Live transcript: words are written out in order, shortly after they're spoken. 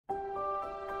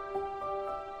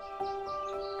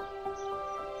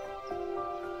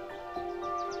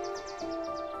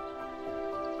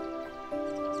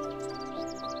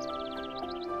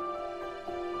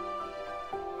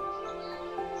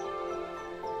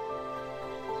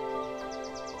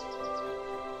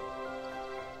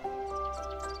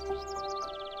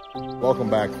Welcome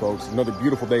back, folks. Another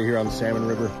beautiful day here on the Salmon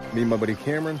River. Me and my buddy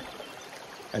Cameron.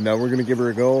 And we're going to give her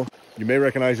a go. You may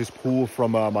recognize this pool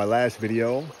from my last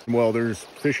video. Well, there's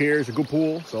fish here. It's a good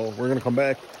pool, so we're going to come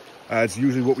back. It's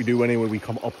usually what we do anyway. We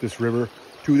come up this river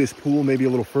to this pool, maybe a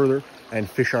little further, and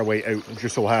fish our way out. It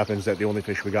just so happens that the only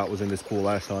fish we got was in this pool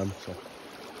last time. So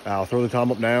I'll throw the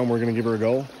tom up now, and we're going to give her a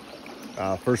go.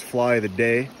 First fly of the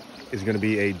day is going to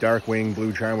be a dark wing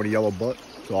blue charm with a yellow butt.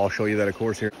 So I'll show you that, of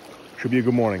course, here. Should be a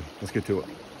good morning. Let's get to it.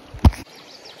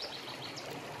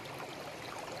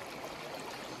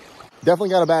 Definitely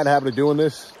got a bad habit of doing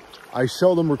this. I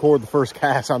seldom record the first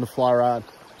cast on the fly rod.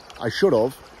 I should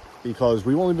have, because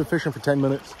we've only been fishing for 10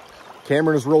 minutes.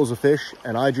 Cameron has rows of fish,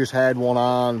 and I just had one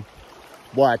on,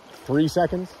 what, 3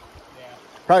 seconds? Yeah.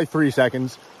 Probably 3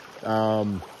 seconds.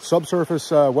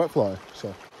 Subsurface wet fly.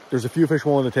 So there's a few fish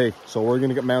willing to take. So we're going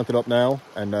to get mounted up now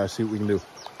and see what we can do.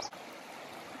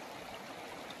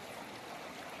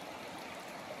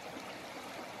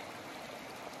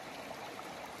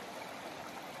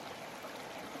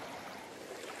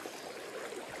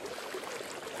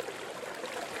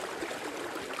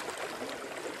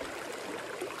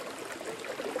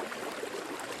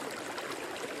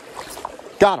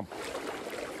 Got him.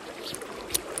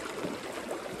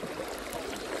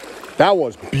 That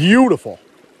was beautiful.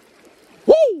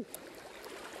 Woo!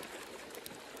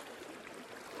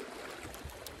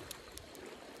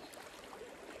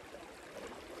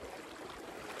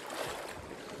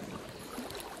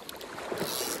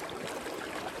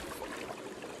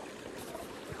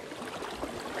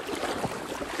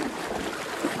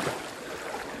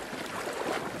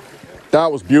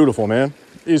 That was beautiful, man.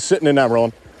 He's sitting in that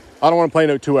run. I don't want to play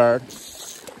no too hard.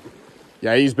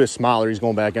 Yeah, he's a bit smaller. He's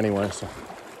going back anyway. So.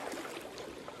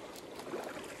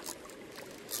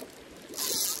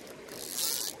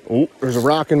 Oh, there's a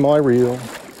rock in my reel.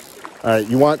 All right,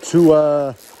 you want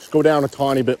to just go down a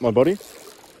tiny bit, my buddy.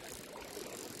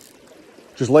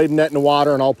 Just lay the net in the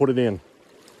water and I'll put it in.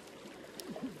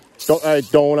 Don't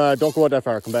go out that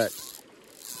far. Come back.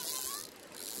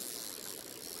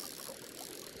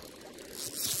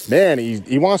 Man,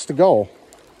 he wants to go.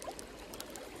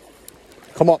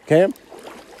 Come up, Cam.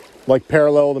 Like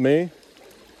parallel to me.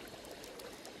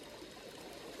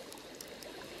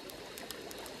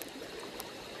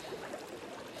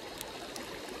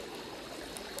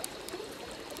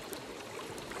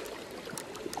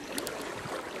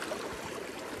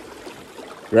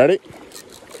 Ready?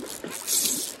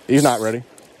 He's not ready.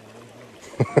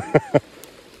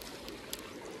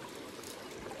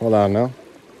 Hold on now.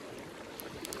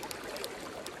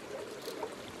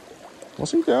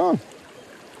 What's he doing?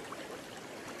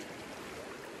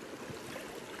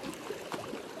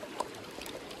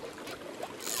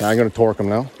 I'm going to torque him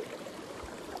now.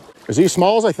 Is he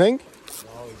small as I think?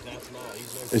 No, he's not small.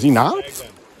 He's Is he not? I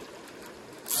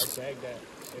tagged that.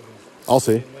 I'll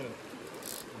see.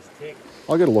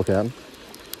 I'll get a look at him.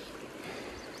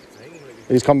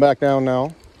 He's come back down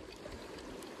now.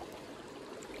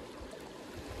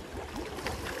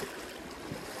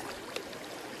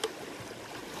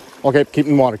 Okay, keep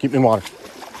him in water. Keep him in water.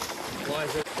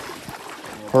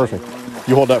 Perfect.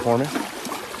 You hold that for me.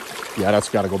 Yeah, that's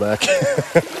got to go back.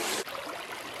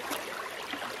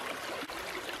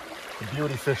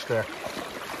 Beauty fish there.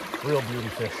 Real beauty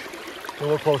fish. Get a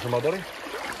little closer, my buddy.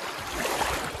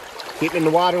 Keep him in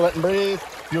the water, let him breathe.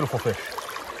 Beautiful fish.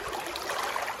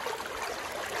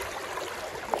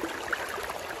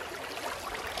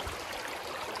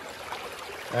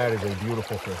 That is a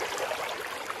beautiful fish.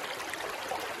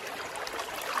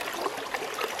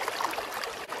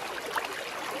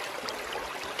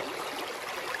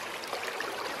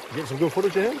 Get some good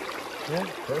footage of him? Yeah,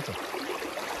 perfect.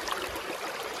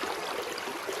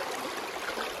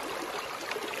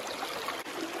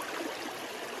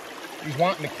 He's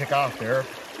wanting to kick off there.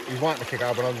 He's wanting to kick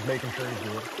off, but I'm just making sure he's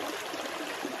good.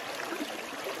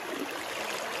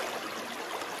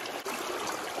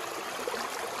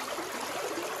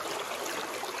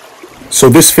 So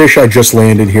this fish I just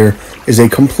landed here is a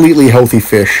completely healthy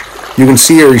fish. You can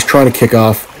see here he's trying to kick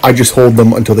off. I just hold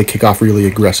them until they kick off really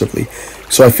aggressively.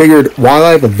 So I figured while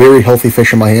I have a very healthy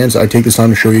fish in my hands, I'd take this time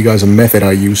to show you guys a method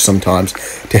I use sometimes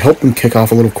to help them kick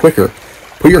off a little quicker.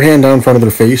 Put your hand down in front of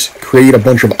their face, create a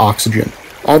bunch of oxygen.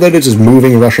 All that is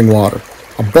moving, rushing water.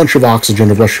 A bunch of oxygen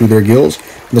to rush through their gills.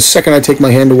 And the second I take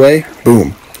my hand away,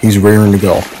 boom, he's rearing to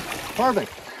go.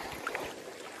 Perfect.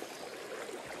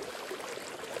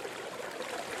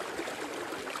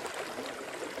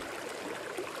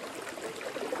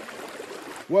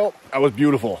 Well, that was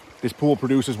beautiful. This pool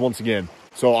produces once again.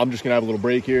 So I'm just going to have a little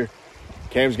break here.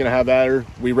 Cam's going to have at her.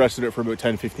 We rested it for about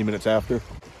 10-15 minutes after.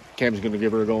 Cam's going to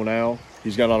give her a go now.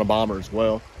 He's got on a bomber as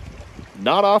well.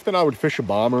 Not often I would fish a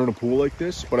bomber in a pool like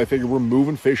this, but I figure we're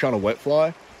moving fish on a wet fly,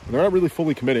 and they're not really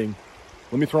fully committing.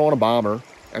 Let me throw on a bomber,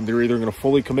 and they're either going to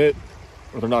fully commit,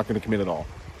 or they're not going to commit at all.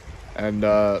 And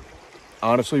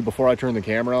honestly, before I turn the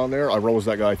camera on there, I rose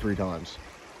that guy 3 times.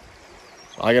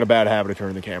 So I got a bad habit of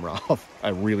turning the camera off. I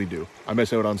really do. I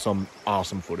miss out on some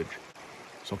awesome footage.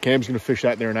 So Cam's going to fish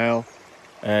that there now.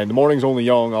 And the morning's only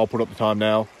young. I'll put up the time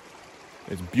now.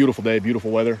 It's a beautiful day,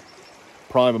 beautiful weather.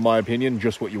 Prime, in my opinion,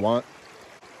 just what you want.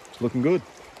 It's looking good.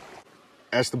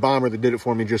 That's the bomber that did it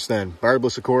for me just then.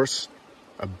 Barbless, of course.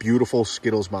 A beautiful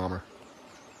Skittles bomber.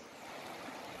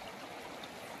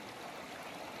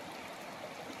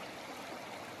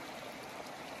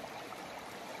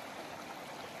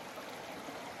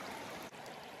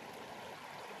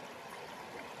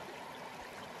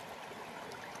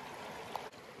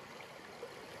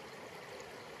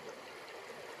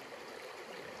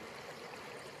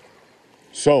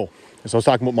 So, as I was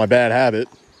talking about my bad habit,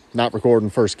 not recording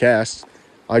first cast,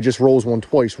 I just rose one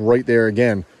twice right there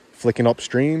again, flicking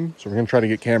upstream. So we're going to try to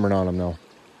get Cameron on him now.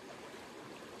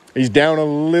 He's down a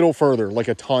little further, like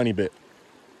a tiny bit.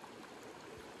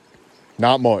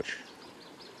 Not much.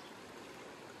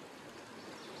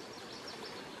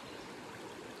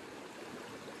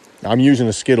 I'm using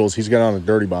a Skittles. He's got on a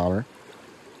dirty bomber.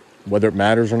 Whether it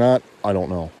matters or not, I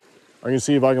don't know. I'm going to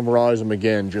see if I can rise him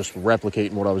again, just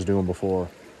replicating what I was doing before.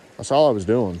 That's all I was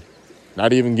doing.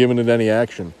 Not even giving it any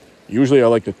action. Usually I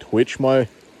like to twitch my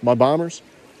bombers.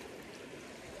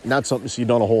 Not something to see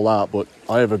done a whole lot, but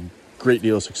I have a great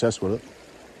deal of success with it.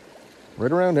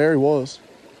 Right around there he was.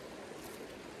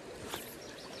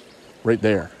 Right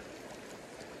there.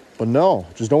 But no,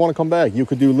 just don't want to come back. You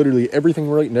could do literally everything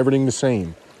right and everything the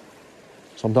same.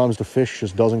 Sometimes the fish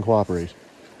just doesn't cooperate.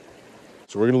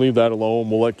 So we're going to leave that alone.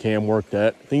 We'll let Cam work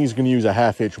that. I think he's going to use a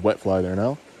 1/2 inch wet fly there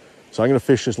now. So I'm going to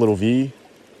fish this little V,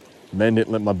 mend it,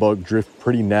 and let my bug drift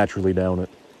pretty naturally down it.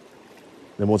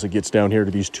 Then once it gets down here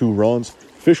to these 2 runs,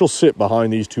 fish will sit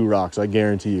behind these 2 rocks, I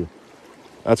guarantee you.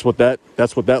 That's what that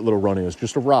little run is,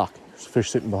 just a rock. There's a fish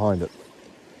sitting behind it.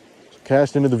 So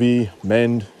cast into the V,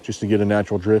 mend, just to get a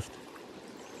natural drift.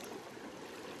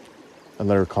 And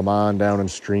let her come on down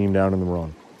and stream down in the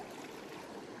run.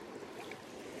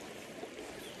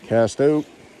 Cast out,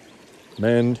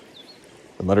 mend,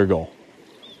 and let her go.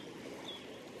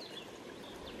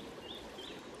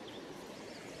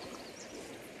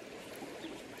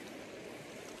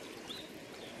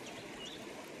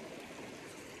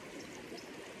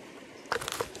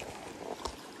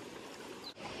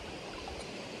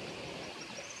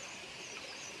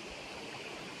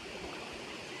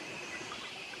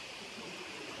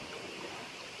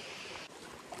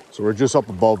 So we're just up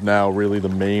above now, really the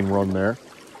main run there.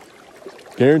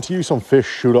 Guarantee you some fish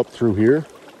shoot up through here,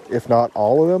 if not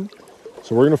all of them.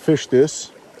 So we're going to fish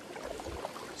this.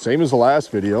 Same as the last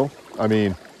video. I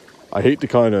mean, I hate to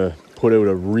kind of put out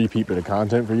a repeat bit of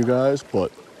content for you guys,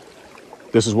 but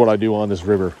this is what I do on this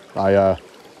river. I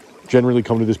generally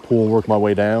come to this pool and work my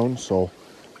way down. So,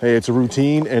 hey, it's a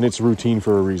routine, and it's a routine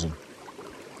for a reason.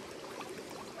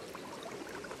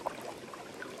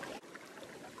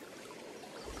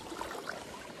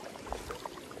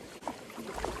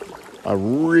 I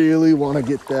really want to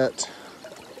get that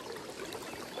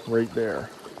right there.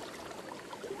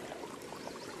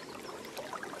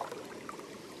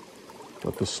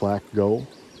 Let the slack go.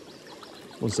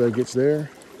 Once that gets there,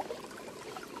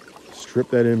 strip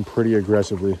that in pretty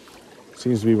aggressively.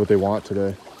 Seems to be what they want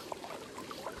today.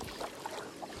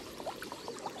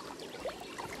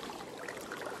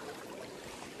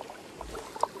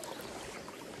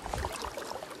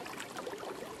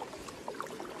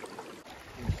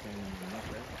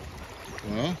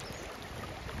 Huh?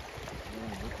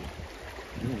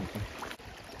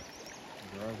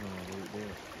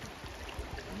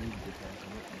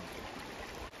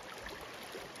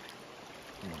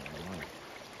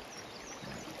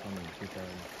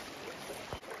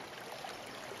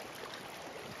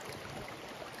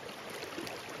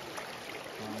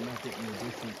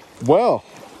 Well,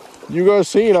 you guys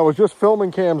seen, I was just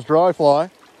filming Cam's dry fly.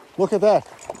 Look at that.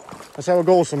 That's how it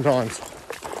goes sometimes.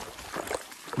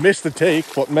 Missed the take,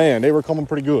 but man, they were coming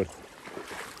pretty good.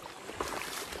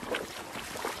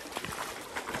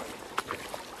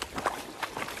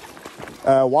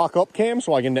 Walk up, Cam,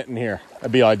 so I can net in here.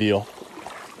 That'd be ideal.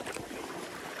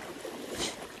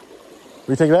 What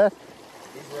do you think of that?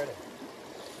 He's ready.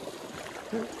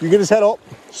 You get his head up,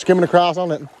 skimming across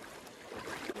on it.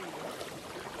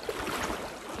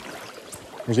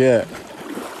 Where's he at?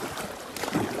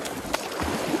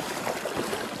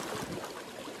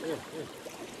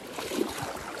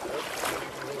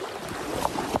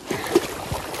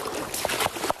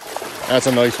 That's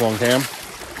a nice one, Cam.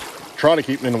 Try to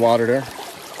keep him in the water there.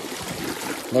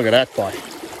 Look at that fight.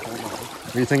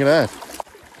 What do you think of that?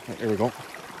 There we go.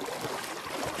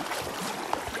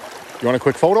 You want a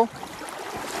quick photo?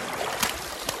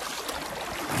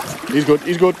 He's good.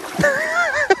 He's good.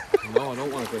 No, I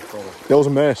don't want a quick photo. That was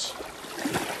a mess.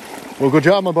 Well, good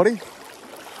job, my buddy.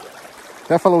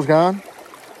 That fellow's gone.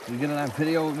 You gonna have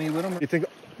video with me with him? You think?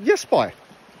 Yes, boy.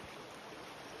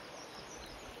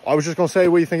 I was just gonna say,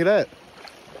 what do you think of that?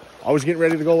 I was getting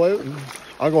ready to go out, and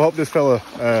I'm gonna help this fella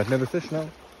net a fish now.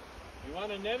 You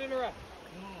want a netted or a?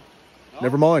 No.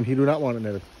 Never mind, he do not want it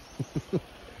netted.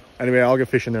 Anyway, I'll get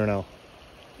fishing there now.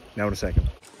 Now in a second.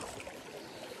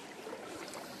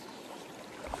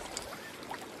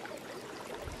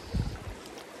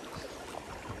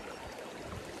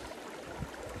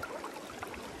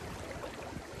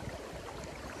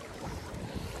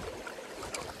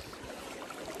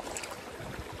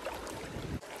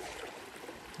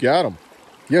 Got him.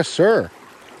 Yes, sir.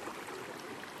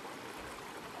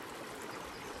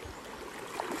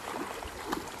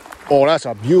 Oh, that's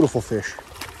a beautiful fish.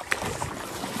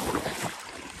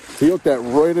 He hooked that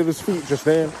right at his feet just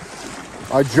then.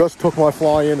 I just took my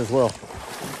fly in as well.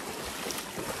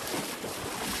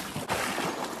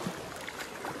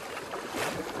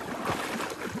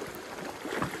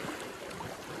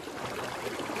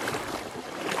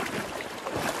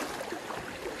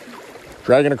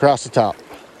 Dragging across the top.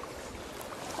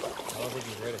 I don't think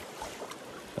he's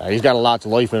ready. He's got a lot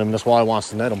of life in him. That's why he wants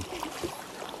to net him.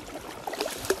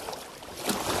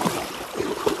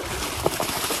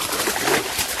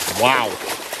 Wow. He's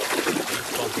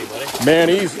funky, buddy. Man,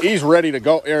 he's ready to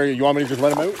go. Area, you want me to just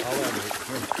let him out? I'll let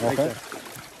him out. Okay.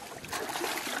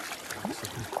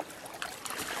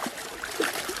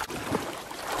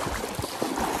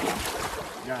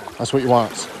 That's what you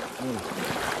want.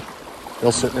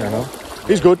 He'll sit there now.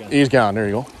 He's good. He's gone. There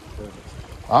you go.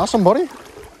 Awesome, buddy.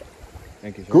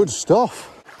 Thank you, sir. Good stuff.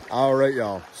 All right,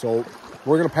 y'all. So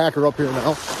we're going to pack her up here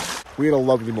now. We had a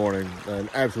lovely morning, an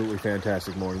absolutely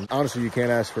fantastic morning. Honestly, you can't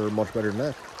ask for much better than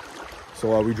that.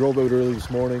 So we drove out early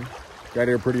this morning, got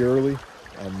here pretty early,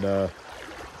 and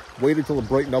waited till it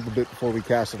brightened up a bit before we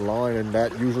casted a line, and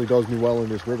that usually does me well in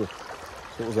this river.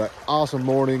 So it was an awesome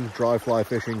morning dry fly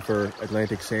fishing for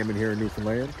Atlantic salmon here in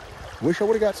Newfoundland. Wish I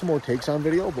would have got some more takes on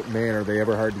video, but man, are they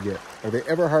ever hard to get. Are they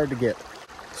ever hard to get.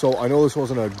 So I know this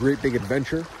wasn't a great big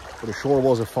adventure, but it sure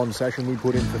was a fun session we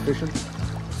put in for fishing.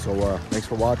 So thanks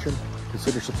for watching.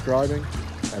 Consider subscribing,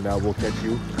 and we'll catch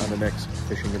you on the next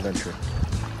fishing adventure.